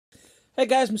Hey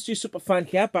guys, Mr. Superfan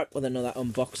here, back with another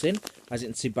unboxing. As you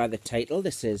can see by the title,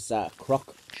 this is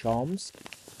croc charms.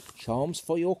 Charms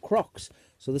for your crocs.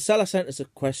 So the seller sent us a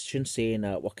question saying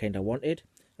what kind I wanted.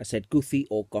 I said goofy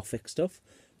or gothic stuff.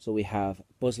 So we have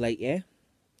Buzz Lightyear.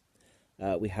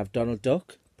 We have Donald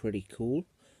Duck, pretty cool.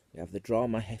 We have the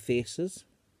drama faces.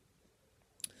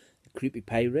 The creepy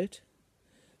pirate.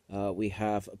 We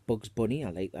have Bugs Bunny, I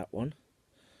like that one.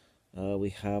 We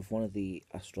have one of the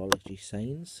astrology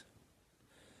signs.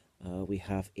 We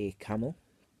have a camel,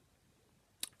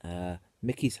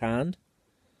 Mickey's hand,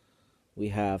 we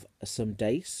have some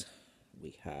dice,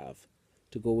 we have,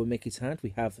 to go with Mickey's hand,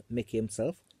 we have Mickey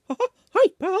himself, hi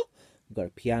pal, we got a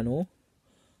piano,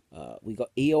 we got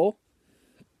Eeyore,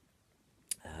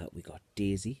 we got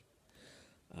Daisy,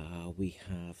 we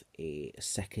have a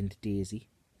second Daisy,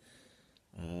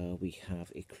 we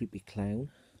have a creepy clown,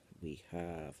 we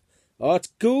have, oh it's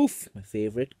Goof, my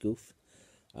favourite, Goof,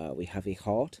 we have a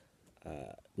heart.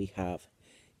 We have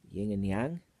yin and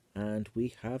yang, and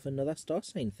we have another star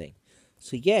sign thing.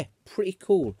 So yeah, pretty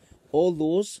cool. All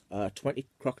those 20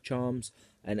 croc charms,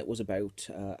 and it was about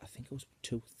I think it was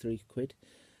 £2-3.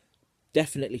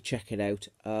 Definitely check it out.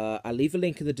 I'll leave a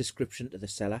link in the description to the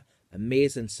seller.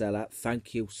 Amazing seller.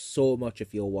 Thank you so much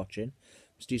if you're watching.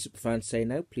 Mr. Superfan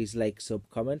saying out. Please like, sub,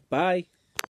 comment. Bye.